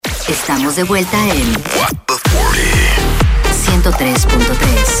Estamos de vuelta en What the 103.3.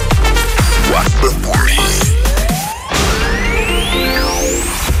 What the 40.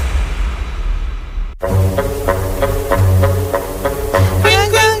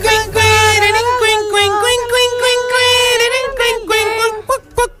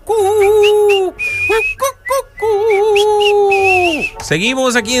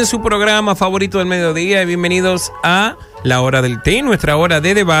 Seguimos aquí en su programa favorito del mediodía y bienvenidos a la hora del té, nuestra hora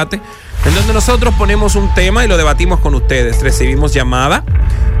de debate, en donde nosotros ponemos un tema y lo debatimos con ustedes. Recibimos llamadas,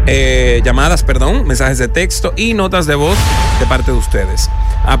 mensajes de texto y notas de voz de parte de ustedes.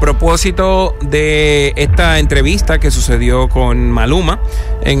 A propósito de esta entrevista que sucedió con Maluma,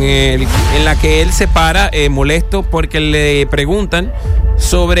 en la que él se para molesto porque le preguntan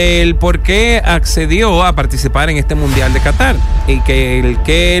sobre el por qué accedió a participar en este Mundial de Qatar y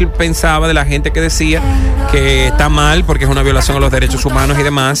que él pensaba de la gente que decía que está mal porque es una violación a los derechos humanos y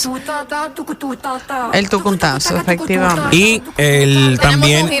demás. El tucuntazo, efectivamente. Y él también...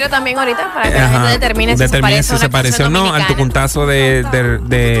 Tenemos un giro también ahorita para que la gente determine si se parece o no al tucuntazo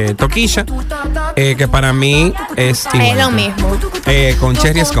de Toquilla, que para mí es igual. Es lo mismo. Con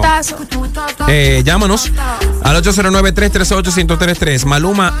Cherry Scone. Llámanos al 809-338-1033.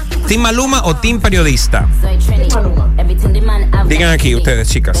 Maluma, ¿team Maluma o team periodista? Digan aquí ustedes,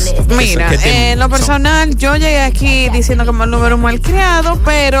 chicas. Mira, en lo personal, yo llegué aquí diciendo que Maluma era un malcriado,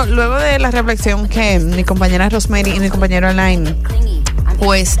 pero luego de la reflexión que mi compañera Rosmery y mi compañero Alain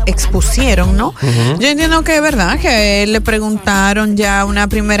pues expusieron, ¿no? Uh-huh. Yo entiendo que es verdad que le preguntaron ya una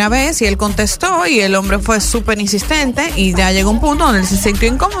primera vez y él contestó y el hombre fue súper insistente y ya llegó un punto donde él se sintió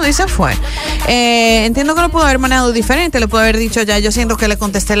incómodo y se fue. Entiendo que lo pudo haber manejado diferente, le pudo haber dicho ya, yo siento que le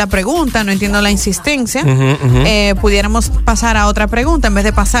contesté la pregunta, no entiendo la insistencia. Uh-huh, uh-huh. Pudiéramos pasar a otra pregunta en vez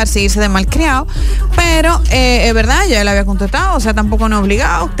de pasarse e irse de malcriado, pero es verdad, ya él había contestado, o sea, tampoco no es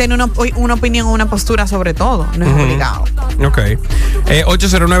obligado, tiene una opinión o una postura sobre todo, no es obligado. Ok.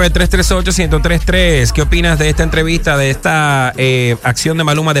 809-338-1033. ¿Qué opinas de esta entrevista, de esta acción de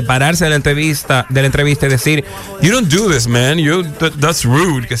Maluma de pararse de la entrevista y decir, you don't do this, man, that's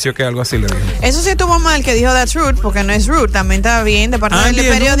rude, que sí o que algo así le dijo? Eso sí estuvo mal que dijo that's rude, porque no es rude, también está bien de parte del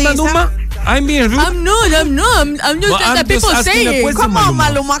periodista. Maluma? I'm being rude. I'm just the people saying. ¿Cómo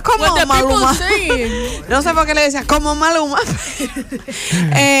Maluma? ¿Cómo Maluma? No sé por qué le decía como Maluma.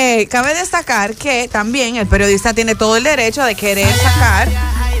 Cabe destacar que también el periodista tiene todo el derecho de querer sacar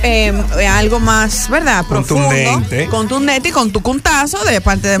algo más, ¿verdad? Contundente y con tu cuntazo de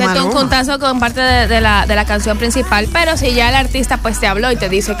parte de Maluma. Un cuntazo con parte de la canción principal, pero si ya el artista pues te habló y te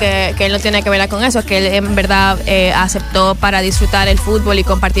dice que él no tiene que ver con eso, que él en verdad aceptó para disfrutar el fútbol y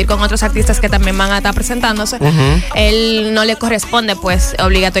compartir con otros artistas que también van a estar presentándose, uh-huh. Él no le corresponde pues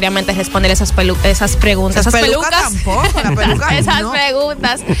obligatoriamente responder esas preguntas, esas preguntas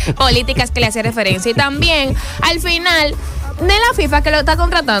políticas que le hace referencia. Y también al final de la FIFA que lo está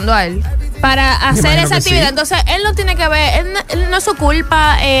contratando a él para hacer esa actividad, sí. Entonces él no tiene que ver, él no es su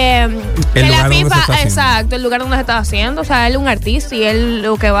culpa que la FIFA, exacto, el lugar donde se está haciendo, o sea, él es un artista y él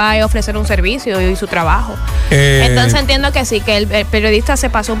lo que va es ofrecer un servicio y su trabajo. Entonces entiendo que sí, que el periodista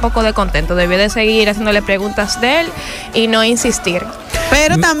se pasó un poco de contento, debió de seguir haciéndole preguntas de él y no insistir.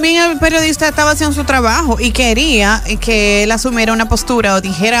 Pero también el periodista estaba haciendo su trabajo y quería que él asumiera una postura o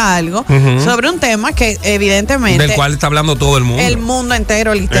dijera algo, uh-huh. sobre un tema que evidentemente del cual está hablando todo el mundo. El mundo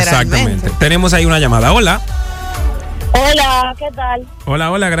entero, literalmente. Exactamente. Tenemos ahí una llamada. Hola. Hola, ¿qué tal?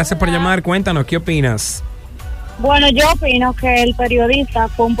 Hola, gracias por llamar. Cuéntanos, ¿qué opinas? Bueno, yo opino que el periodista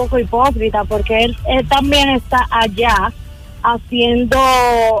fue un poco hipócrita porque él también está allá haciendo,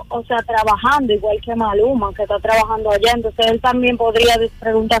 o sea, trabajando igual que Maluma, que está trabajando allá, entonces él también podría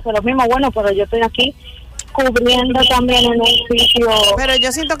preguntarse lo mismo, bueno, pero yo estoy aquí cubriendo también en un sitio. Pero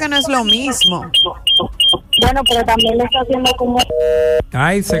yo siento que no es lo mismo. Bueno, pero también le está haciendo como...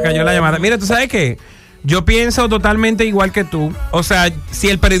 Ay, se cayó la llamada. Mira, ¿tú sabes qué? Yo pienso totalmente igual que tú. O sea, si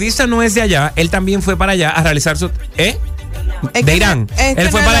el periodista no es de allá, él también fue para allá a realizar su... de Irán. Él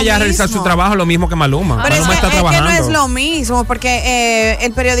fue para allá a realizar su trabajo, lo mismo que Maluma. Pero Maluma está trabajando. Que no es lo mismo, porque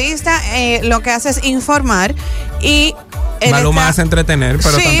el periodista lo que hace es informar y... Maluma hace entretener,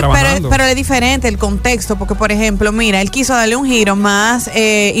 pero sí, están trabajando. Pero es diferente el contexto, porque por ejemplo, mira, él quiso darle un giro más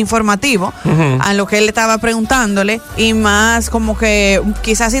informativo, uh-huh. a lo que él estaba preguntándole y más como que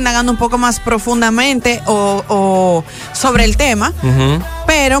quizás indagando un poco más profundamente o sobre el tema, uh-huh.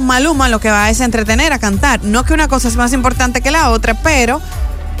 Pero Maluma lo que va es entretener, a cantar. No que una cosa es más importante que la otra, pero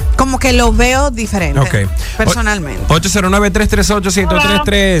como que lo veo diferente, okay. Personalmente.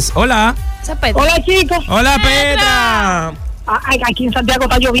 809-338-1033. Hola. Hola, chicos. Hola, Petra. Aquí en Santiago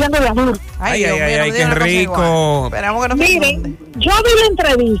está lloviendo de amor. Ay, Dios mío, no me qué digan una cosa rico. igual. Esperamos que no se inunde. Miren, yo vi la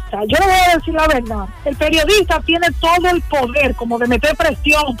entrevista, yo le voy a decir la verdad. El periodista tiene todo el poder como de meter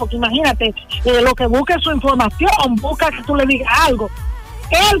presión, porque imagínate, lo que busca es su información, busca que tú le digas algo.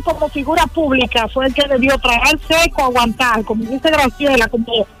 Él como figura pública fue el que debió tragar seco, aguantar, como dice Graciela, como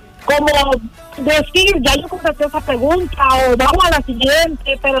decir, ya yo contesté esa pregunta o vamos a la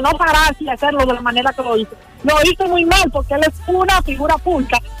siguiente, pero no pararse y hacerlo de la manera que lo hizo. Lo hizo muy mal porque él es una figura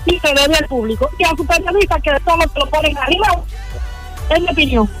pública y se debe al público. Y a su periodista que solo te lo ponen arriba, es mi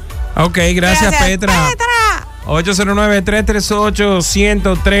opinión. Ok, gracias Petra.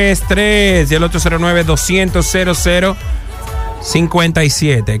 809-338-1033 y el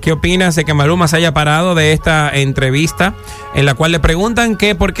 809-200-0057. ¿Qué opinas de que Maluma se haya parado de esta entrevista en la cual le preguntan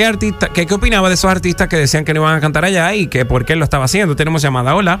que por qué artista, que qué opinaba de esos artistas que decían que no iban a cantar allá y que por qué lo estaba haciendo? Tenemos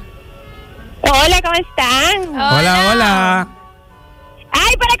llamada. Hola. Hola, ¿cómo están? Hola.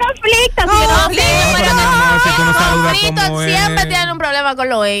 ¡Ay, para conflictos! Si tú no saludas como es. Siempre tienen un problema con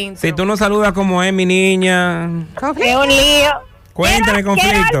los íntimos. Si tú no saludas como es, mi niña. ¡Es un lío! Cuéntame, conflicto.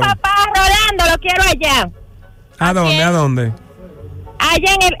 Quiero al papá Rolando, lo quiero allá. ¿A dónde? ¿A dónde?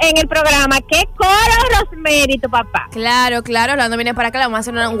 Allá en el programa. ¿Qué coro, Rosmery, tu papá? Claro, Rolando viene para acá, le vamos a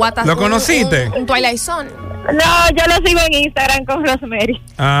hacer un WhatsApp. ¿Lo conociste? Un Twilight Zone. No, yo lo sigo en Instagram con Rosmery.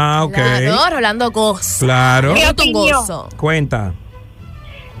 Ah, ok. Claro, Rolando goza. Claro. Mi Un opinión. gozo. Cuenta.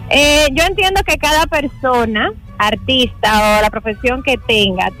 Yo entiendo que cada persona, artista o la profesión que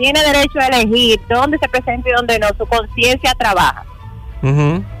tenga, tiene derecho a elegir dónde se presenta y dónde no. Su conciencia trabaja.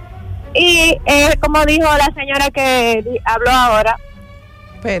 Uh-huh. Y como dijo la señora que habló ahora,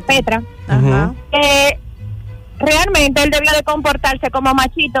 Petra, Ajá. realmente él debió de comportarse como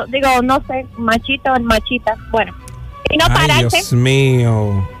machito, no sé, machito o machita, bueno, y no Ay, pararse. Dios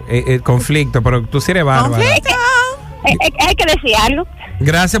mío. El conflicto, pero tú sí eres bárbara. Hay que decir algo.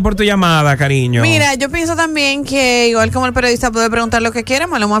 Gracias por tu llamada, cariño. Mira, yo pienso también que igual como el periodista puede preguntar lo que quiera,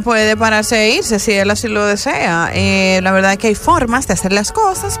 Maluma puede pararse e irse si él así lo desea. La verdad es que hay formas de hacer las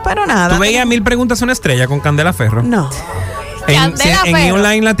cosas, pero nada. ¿Tú veías 1000 preguntas a una estrella con Candela Ferro? No. Candela en Ferro.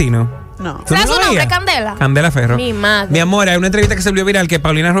 Online Latino. No. ¿Tú ¿Sabes no su lo nombre, veías? Candela? Candela Ferro. Mi madre. Mi amor, hay una entrevista que se volvió viral que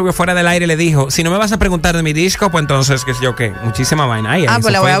Paulina Rubio fuera del aire le dijo, si no me vas a preguntar de mi disco, pues entonces, qué sé yo qué, muchísima vaina. Ay,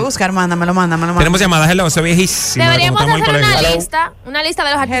 Pues la voy a buscar, mándamelo. Tenemos llamadas, hello, soy viejísima. Deberíamos como estamos en el hacer colegio. una lista de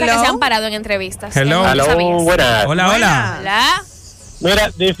los artistas Hello. que se han parado en entrevistas. Hello. Que no Aló, sabías. buenas. Hola. Hola.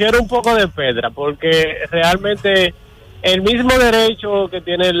 Mira, difiero un poco de Petra, porque realmente el mismo derecho que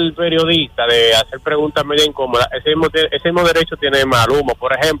tiene el periodista de hacer preguntas medio incómodas, ese mismo derecho tiene Maluma.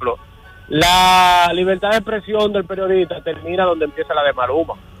 Por ejemplo, la libertad de expresión del periodista termina donde empieza la de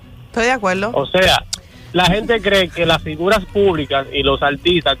Maluma. Estoy de acuerdo. O sea, la gente cree que las figuras públicas y los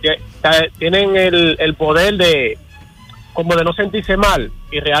artistas tienen el poder de como de no sentirse mal,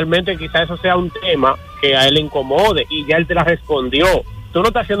 y realmente quizá eso sea un tema que a él le incomode, y ya él te la respondió. Tú no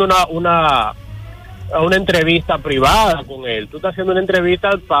estás haciendo una entrevista privada con él, tú estás haciendo una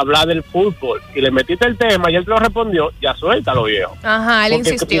entrevista para hablar del fútbol, y le metiste el tema y él te lo respondió, ya suéltalo, viejo. Ajá, él Porque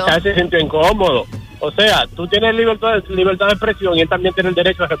insistió. quizás se sintió incómodo. O sea, tú tienes libertad de expresión y él también tiene el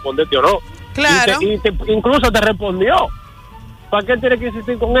derecho a responderte o no. Claro. Incluso te respondió. ¿Para qué él tiene que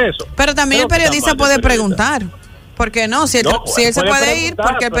insistir con eso? Pero también Creo el periodista que está mal puede del periodista. preguntar. ¿Por qué no? Si él, No, si él se puede puede ir, preguntar,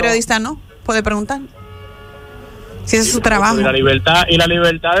 ¿por qué el pero- periodista no? Puede preguntar. Si ese es su trabajo. Y la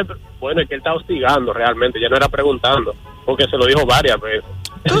libertad bueno, es que él está hostigando realmente, ya no era preguntando, porque se lo dijo varias veces.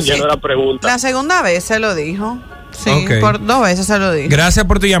 Ya sí. no era pregunta. La segunda vez se lo dijo. Sí, Ok. por 2 veces se lo dijo. Gracias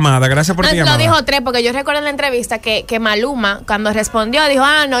por tu llamada, Lo dijo 3, porque yo recuerdo en la entrevista que Maluma, cuando respondió, dijo,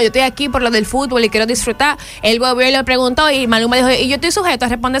 no, yo estoy aquí por lo del fútbol y quiero disfrutar. Él volvió y le preguntó, y Maluma dijo, y yo estoy sujeto a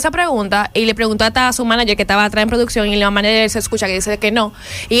responder esa pregunta, y le preguntó hasta a su manager que estaba atrás en producción, y la manager se escucha que dice que no,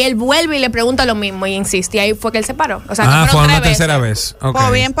 y él vuelve y le pregunta lo mismo, y insiste, y ahí fue que él se paró. O sea, que fue fueron una 3 veces. tercera vez. Ok.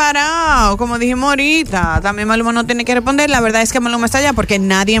 Pues bien parado, como dijimos ahorita. También Maluma no tiene que responder. La verdad es que Maluma está allá porque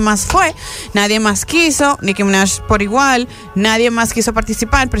nadie más fue, nadie más quiso, Nicki Minaj por igual, nadie más quiso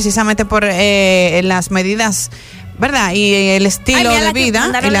participar precisamente por las medidas, ¿verdad? Y el estilo Ay, mira de la que vida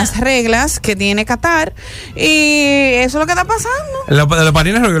mandaron y las reglas que tiene Qatar. Y eso es lo que está pasando. Lo de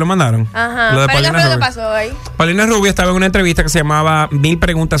Paulina Rubio lo mandaron. Ajá, Lo de pero ¿qué Paulina fue lo que Rubio. pasó ahí? Paulina Rubio estaba en una entrevista que se llamaba 1000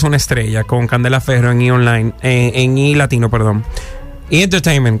 preguntas a una estrella con Candela Ferro en E! En E! Latino, perdón. E!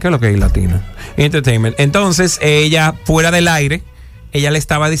 Entertainment, ¿qué es lo que es E! Latino? E! Entertainment. Entonces, ella fuera del aire ella le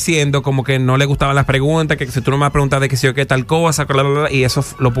estaba diciendo como que no le gustaban las preguntas, que si tú no me has preguntado de qué sé yo qué tal cosa, bla, bla, bla, y eso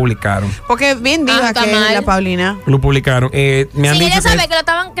lo publicaron. Porque bien diga que la Paulina. Lo publicaron. Me han dicho ella sabe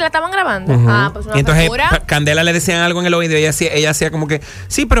que la estaban grabando. Pues una y entonces Candela le decían algo en el oído y ella hacía como que,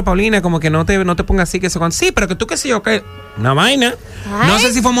 sí, pero Paulina, como que no te pongas así, que eso con, sí, pero que tú qué sé yo, que una vaina. Ay. No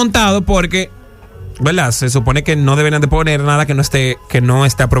sé si fue montado porque, ¿verdad? Se supone que no deberían de poner nada que no esté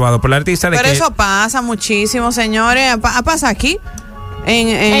aprobado por el artista. Pero eso pasa muchísimo, señores. Pasa aquí.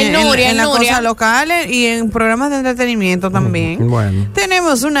 En las cosas locales y en programas de entretenimiento también. Bueno.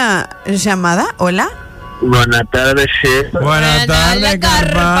 Tenemos una llamada. Hola. Buenas tardes, chef. Buenas tardes,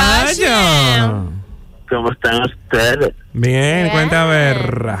 Carpaccio. ¿Cómo están ustedes? Bien, cuenta a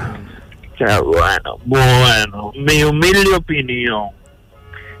ver. Qué bueno. Bueno, mi humilde opinión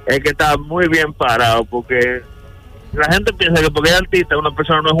es que está muy bien parado, porque la gente piensa que porque es artista una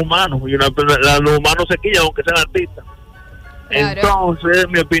persona no es humano, y los humanos se quillan aunque sean artistas. Claro. Entonces,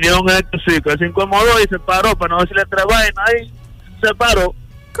 mi opinión es que sí, que se incomodó y se paró para no decirle tres vainas y se paró.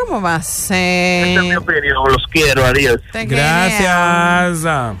 ¿Cómo va a ser? Esa es mi opinión, los quiero, adiós. Gracias.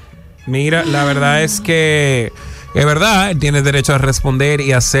 Mira, la verdad es que es verdad, él tiene derecho a responder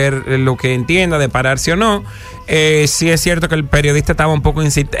y hacer lo que entienda, de pararse o no. Sí es cierto que el periodista estaba un poco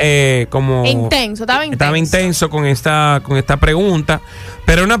estaba intenso con esta pregunta,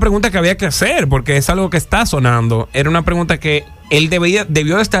 pero era una pregunta que había que hacer porque es algo que está sonando. Era una pregunta que él debió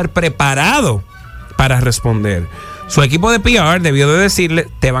de estar preparado para responder. Su equipo de PR debió de decirle,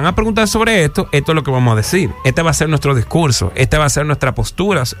 te van a preguntar sobre esto es lo que vamos a decir. Este va a ser nuestro discurso, esta va a ser nuestra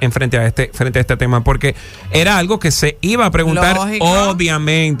postura frente a este tema, porque era algo que se iba a preguntar. Lógico.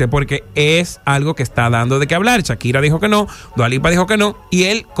 Obviamente, porque es algo que está dando de qué hablar. Shakira dijo que no, Dua Lipa dijo que no, y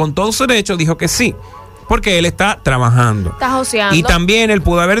él con todo su derecho dijo que sí. Porque él está trabajando. Está joseando. Y también él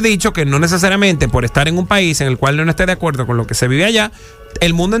pudo haber dicho que no necesariamente por estar en un país en el cual no esté de acuerdo con lo que se vive allá,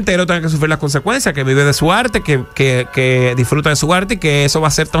 el mundo entero tenga que sufrir las consecuencias, que vive de su arte, que disfruta de su arte y que eso va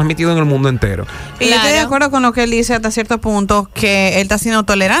a ser transmitido en el mundo entero. Y yo estoy de acuerdo con lo que él dice hasta cierto punto, que él está siendo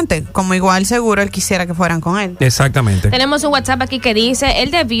tolerante, como igual seguro él quisiera que fueran con él. Exactamente. Tenemos un WhatsApp aquí que dice,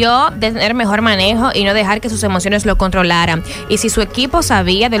 él debió de tener mejor manejo y no dejar que sus emociones lo controlaran. Y si su equipo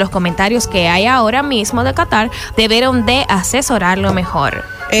sabía de los comentarios que hay ahora mismo de Qatar, debieron de asesorarlo mejor.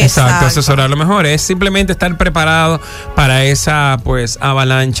 Exacto, asesorarlo mejor. Es simplemente estar preparado para esa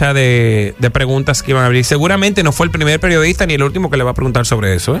avalancha de preguntas que iban a abrir. Seguramente no fue el primer periodista ni el último que le va a preguntar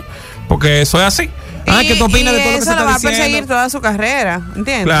sobre eso, ¿eh? Porque eso es así. ¿Qué tú opinas de todo lo que se está diciendo? Eso lo va a perseguir toda su carrera,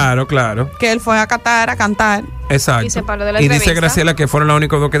 ¿entiendes? Claro. Que él fue a Qatar a cantar. Exacto. Y dice Graciela que fueron los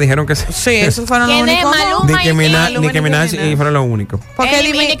únicos dos que dijeron que sí. Sí, esos fueron los únicos. Nicki Minaj y fueron los únicos.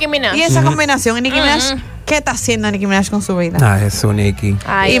 Y esa combinación, y Nicki Minaj, ¿qué está haciendo Nicki Minaj con su vida? Eso, Nicki.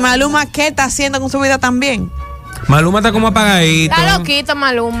 Y Maluma, ¿qué está haciendo con su vida también? Maluma está como apagadito. Está loquito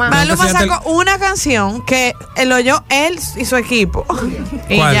Maluma. Maluma sacó una canción que lo oyó él y su equipo.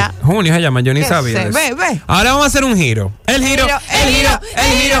 Y ¿cuál? Ya. Junio se llama, yo ni sabía. Ve. Ahora vamos a hacer un giro. El giro.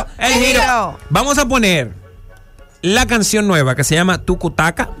 Vamos a poner la canción nueva que se llama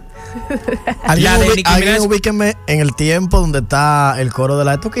Tucutaca. Alguien ubíquenme en el tiempo donde está el coro de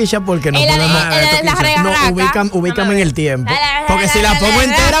la toquilla, porque no podemos. Ubícame en el tiempo. Porque si la pongo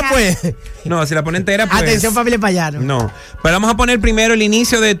entera, pues. No, si la pone entera, pues. Atención, familia payano. No. Pero vamos a poner primero el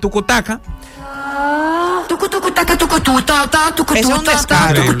inicio de Tucutaca. Es un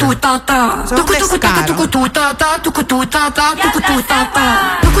descaro. Es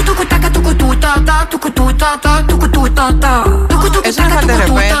una falta de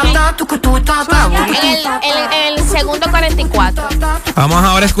respeto. En el segundo 44. Vamos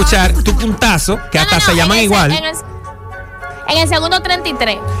ahora a escuchar Tu Puntazo, que hasta se llaman igual. En el segundo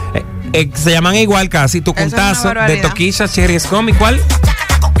 33. Se llaman igual casi. Tu Puntazo de Toquilla, Cherry Scum, ¿y cuál?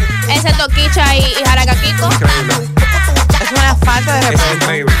 Ese Toquicha y Jaracaquico. Es una falta de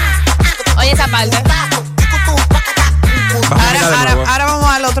respeto. Oye esa parte. Ahora vamos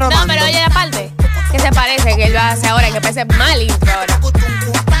al otro bando. No, pero oye la parte que se parece, que él lo hace ahora, que parece mal intro ahora.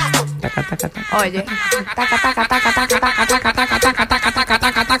 Oye.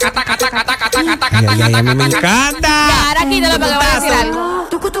 Ay, a mí me encanta. Ahora quítalo para que vaya a decir algo.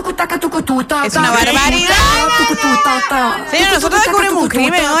 Es una barbaridad. Señor, nosotros descubrimos un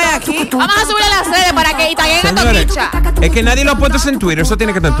crimen hoy aquí. Vamos a subir a las redes para que taguen a Toquicha. Es que nadie lo ha puesto en Twitter, eso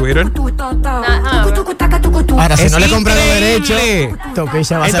tiene que estar en Twitter. Ahora, si no le compran los derechos,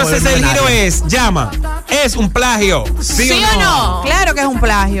 Toquilla va a ser. Entonces el giro es, llama, ¿es un plagio? ¿Sí o no? Claro que es un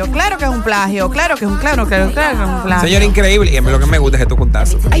plagio, claro que es un plagio, claro que es un plagio. Señor, increíble, y a mí lo que me gusta es tu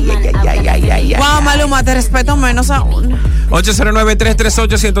puntazo. Ay. Wow, Maluma, te respeto menos aún.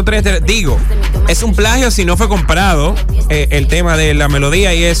 809-338-1033 809-338-1033. Digo, es un plagio si no fue comprado el tema de la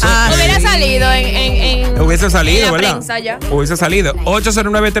melodía y eso. Hubiera salido hubiese salido, en la ¿verdad? prensa ya. Hubiese salido.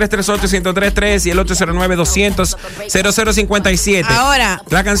 809-338-1033 y el 809-200-0057. Ahora,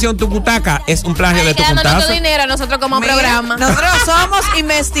 la canción Tucutaca es un plagio de Tucutazo. Dándonos tu dinero a nosotros como programa. Nosotros somos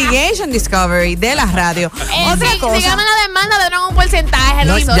Investigation Discovery de la radio. Otra cosa. Dígame la demanda, le dan un porcentaje.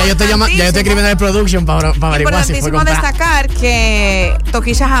 No, ya yo estoy escribiendo el production para averiguar si fue importantísimo comprado. destacar que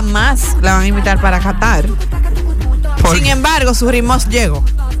Toquilla jamás la van a invitar para Qatar. Sin embargo, su ritmo llegó.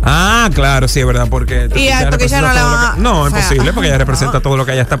 Ah, claro, sí, es verdad, porque y a Toquilla no le va no, imposible, porque ella representa todo lo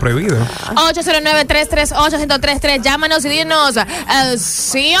que allá está prohibido. 809-338-1033, llámanos y dinos,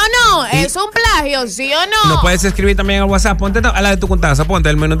 ¿sí o no? ¿Es un plagio? ¿Sí o no? No puedes escribir también al WhatsApp, ponte a la de tu contazo, ponte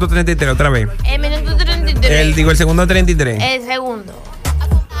el minuto 33 otra vez. El minuto 33. El segundo 33. El segundo.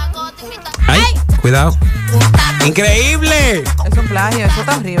 Ay, cuidado. ¡Increíble! Es un plagio, eso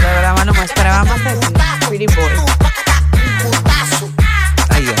está horrible, ¿verdad, mano? Me esperaba más de ti. Pretty boy.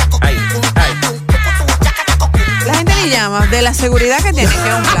 Ay. La gente ni llama de la seguridad que tiene, que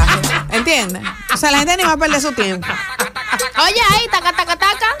es un plagio. ¿Entiendes? O sea, la gente ni va a perder su tiempo. Oye, ahí, taca.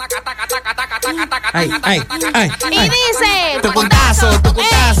 Ay. Y dice, Tucutazo.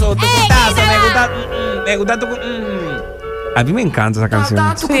 Me gusta tu. A mí me encanta esa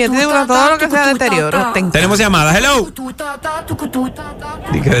canción. Sí, te digo todo lo que sea deterioro. Tenemos llamadas. Hello.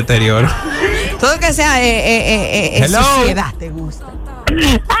 Di que deterioro. Todo lo que sea Hello. suciedad te gusta.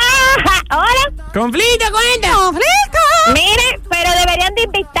 Hola. Conflicto, cuenta. ¡Conflicto! Mire, pero deberían de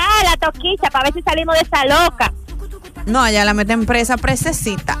invitar a la Toquilla para ver si salimos de esa loca. No, allá la meten presa,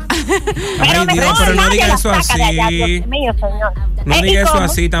 presecita. Ay, Dios, pero no diga eso así. Dios mío, señor. No diga eso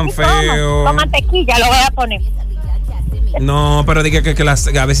así tan feo. Con mantequilla lo voy a poner. No, pero diga que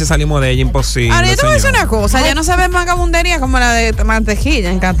a veces salimos de ella, imposible. Ahora, yo te voy a decir una cosa. Ya no se ve vagabundería como la de mantequilla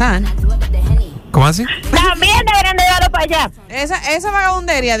en Qatar. ¿Cómo así? También deberían de llevarlo para allá. Esa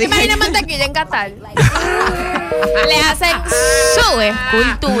vagabundería. imagina mantequilla en Qatar. Le hacen su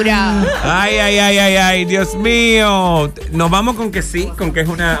escultura. Ay, Dios mío. Nos vamos con que sí, con que es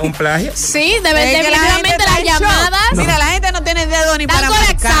un plagio. Sí, definitivamente las llamadas. No. Mira, la gente no tiene dedo ni para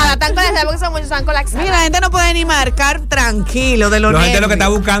marcar. Están colapsadas, porque son muchos, están colapsadas. Mira, la gente no puede ni marcar tranquilo de los La gente nervios. lo que está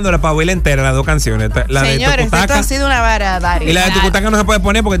buscando la pabuela entera, las dos canciones. La Señores, de esto Tucutaca. ha sido una barbaridad. Y la de Tucutaca no se puede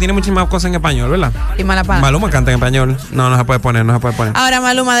poner porque tiene muchísimas cosas en español, ¿verdad? Y Malapana. Maluma canta en español. No se puede poner. Ahora,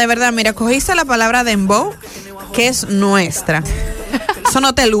 Maluma, de verdad, mira, cogiste la palabra dembow, que es nuestra. Eso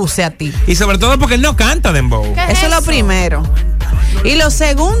no te luce a ti. Y sobre todo porque él no canta dembow. Eso es lo primero. Y lo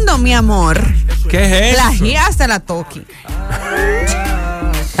segundo, mi amor. ¿Qué es eso? Plagiaste la Toki.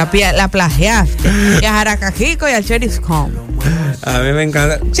 La plagiaste. Y a Jaracajico y a Cherry's Come. A mí me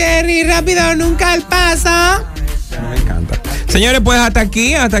encanta. Cherry, rápido, nunca al pasa. Me encanta. Señores, pues hasta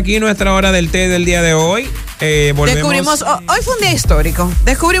aquí nuestra hora del té del día de hoy. Volvemos. Hoy fue un día histórico.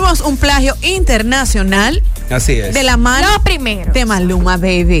 Descubrimos un plagio internacional. Así es. De la mano Lo primero de Maluma,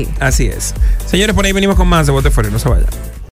 baby. Así es. Señores, por ahí venimos con más de Bote Fuera. No se vayan.